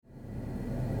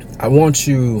I want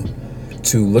you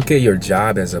to look at your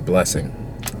job as a blessing.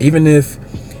 Even if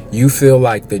you feel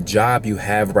like the job you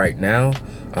have right now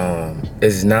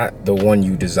is not the one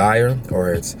you desire,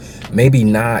 or it's maybe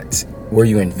not where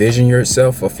you envision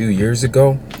yourself a few years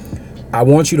ago, I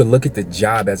want you to look at the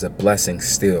job as a blessing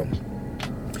still.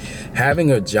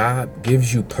 Having a job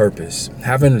gives you purpose.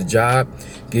 Having a job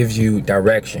gives you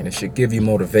direction. It should give you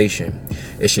motivation.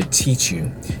 It should teach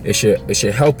you. It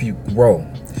should help you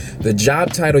grow. The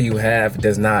job title you have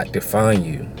does not define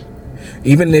you.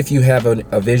 Even if you have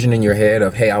a vision in your head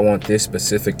of, hey, I want this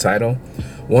specific title,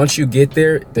 once you get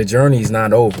there, the journey is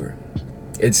not over.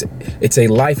 It's a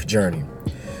life journey.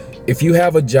 If you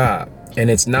have a job and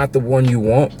it's not the one you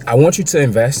want, I want you to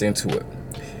invest into it.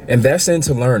 Invest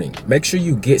into learning. Make sure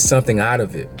you get something out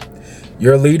of it.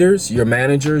 Your leaders, your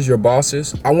managers, your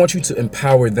bosses, I want you to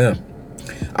empower them.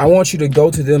 I want you to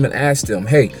go to them and ask them,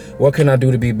 hey, what can I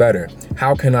do to be better?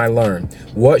 How can I learn?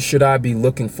 What should I be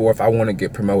looking for if I want to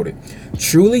get promoted?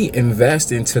 Truly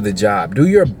invest into the job. Do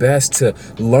your best to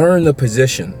learn the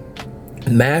position,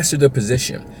 master the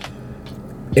position.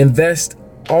 Invest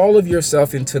all of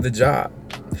yourself into the job,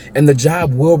 and the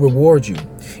job will reward you.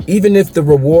 Even if the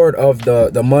reward of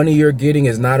the money you're getting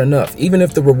is not enough, even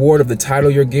if the reward of the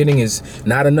title you're getting is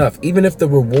not enough, even if the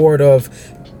reward of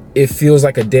it feels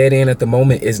like a dead end at the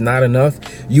moment is not enough,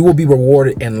 you will be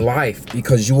rewarded in life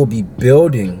because you will be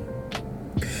building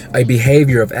a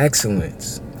behavior of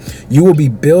excellence. You will be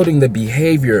building the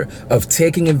behavior of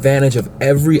taking advantage of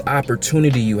every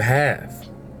opportunity you have.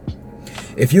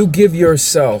 If you give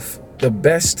yourself the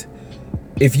best,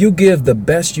 if you give the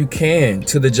best you can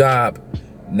to the job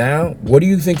now, what do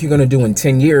you think you're going to do in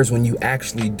 10 years when you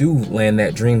actually do land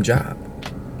that dream job?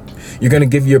 You're going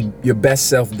to give your best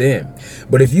self then.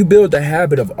 But if you build the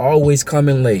habit of always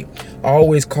coming late,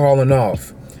 always calling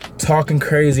off, talking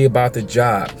crazy about the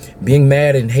job, being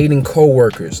mad and hating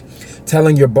coworkers,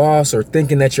 telling your boss or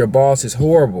thinking that your boss is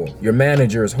horrible, your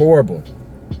manager is horrible,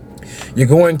 you're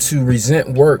going to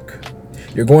resent work.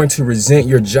 You're going to resent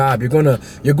your job. You're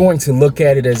going to look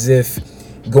at it as if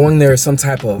going there is some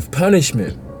type of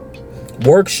punishment.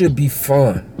 Work should be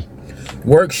fun.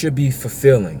 Work should be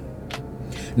fulfilling.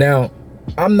 Now,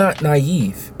 I'm not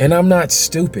naive and I'm not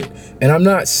stupid, and I'm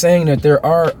not saying that there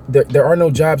are no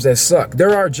jobs that suck.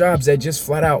 There are jobs that just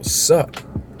flat out suck.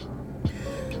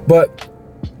 But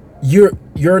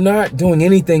you're not doing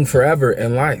anything forever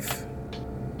in life,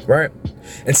 right?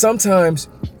 And sometimes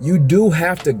you do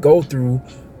have to go through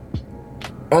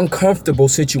uncomfortable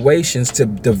situations to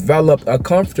develop a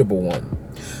comfortable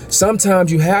one.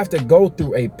 Sometimes you have to go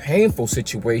through a painful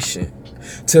situation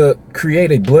to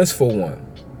create a blissful one.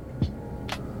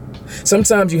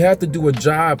 Sometimes you have to do a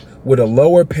job with a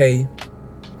lower pay,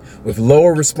 with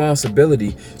lower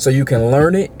responsibility, so you can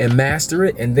learn it and master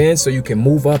it, and then so you can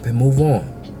move up and move on.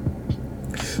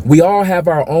 We all have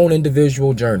our own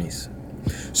individual journeys.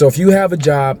 So if you have a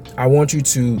job, I want you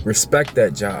to respect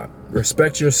that job.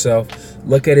 Respect yourself.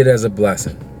 Look at it as a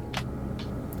blessing.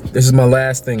 This is my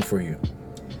last thing for you.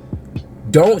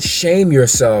 Don't shame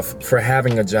yourself for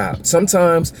having a job.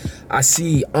 Sometimes I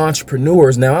see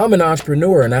entrepreneurs. Now, I'm an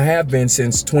entrepreneur and I have been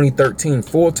since 2013,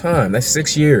 full time. That's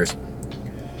 6 years.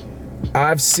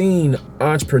 I've seen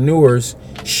entrepreneurs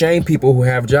shame people who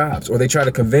have jobs, or they try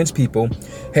to convince people,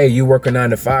 hey, you work a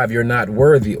 9 to 5, you're not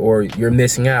worthy, or you're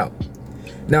missing out.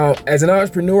 Now, as an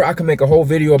entrepreneur, I can make a whole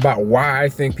video about why I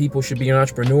think people should be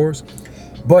entrepreneurs,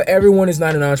 but everyone is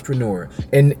not an entrepreneur,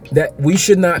 and that we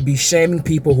should not be shaming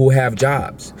people who have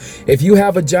jobs. If you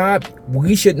have a job,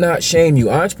 we should not shame you.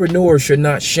 Entrepreneurs should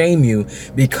not shame you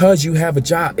because you have a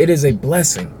job. It is a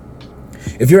blessing.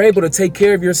 If you're able to take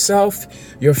care of yourself,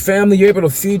 your family, you're able to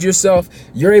feed yourself,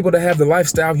 you're able to have the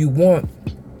lifestyle you want,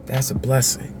 that's a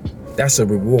blessing. That's a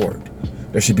reward.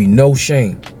 There should be no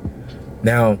shame.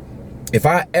 Now, if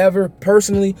I ever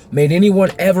personally made anyone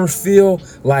ever feel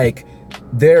like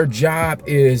their job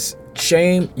is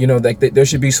shame, like there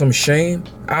should be some shame,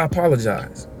 I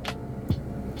apologize.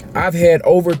 I've had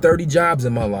over 30 jobs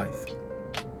in my life.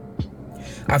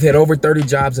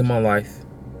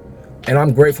 And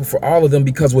I'm grateful for all of them,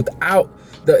 because without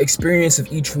the experience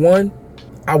of each one,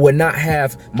 I would not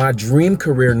have my dream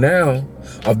career now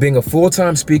of being a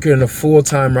full-time speaker and a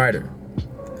full-time writer.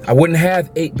 I wouldn't have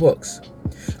 8 books.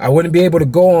 I wouldn't be able to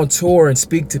go on tour and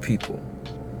speak to people.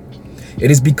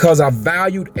 It is because I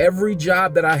valued every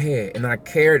job that I had, and I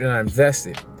cared and I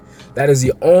invested. That is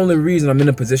the only reason I'm in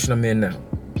the position I'm in now.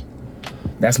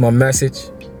 That's my message.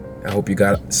 I hope you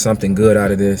got something good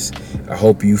out of this. I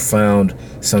hope you found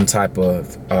some type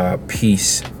of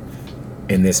peace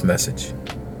in this message.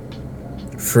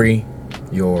 Free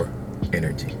your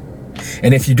energy.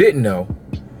 And if you didn't know,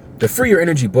 The Free Your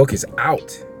Energy book is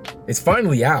out. It's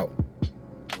finally out.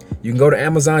 You can go to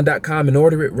Amazon.com and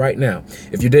order it right now.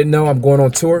 If you didn't know, I'm going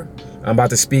on tour. I'm about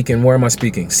to speak, and where am I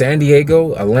speaking? San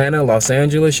Diego, Atlanta, Los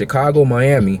Angeles, Chicago,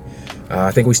 Miami.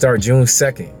 I think we start June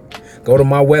 2nd. Go to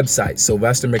my website,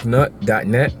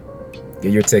 sylvestermcnutt.net.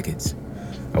 Get your tickets.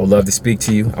 I would love to speak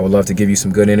to you. I would love to give you some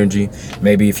good energy.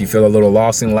 Maybe if you feel a little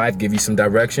lost in life, give you some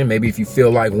direction. Maybe if you feel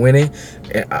like winning,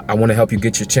 I want to help you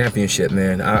get your championship,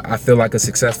 man. I feel like a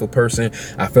successful person.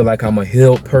 I feel like I'm a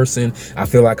healed person. I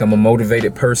feel like I'm a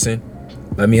motivated person.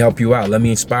 Let me help you out. Let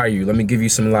me inspire you. Let me give you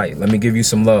some light. Let me give you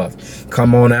some love.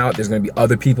 Come on out. There's going to be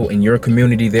other people in your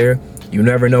community there. You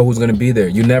never know who's going to be there.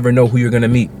 You never know who you're going to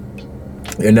meet.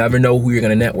 You never know who you're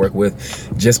going to network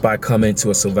with just by coming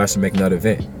to a Sylvester McNutt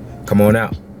event. Come on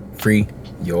out. Free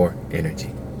your energy.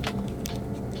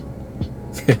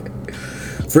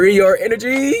 Free your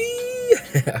energy.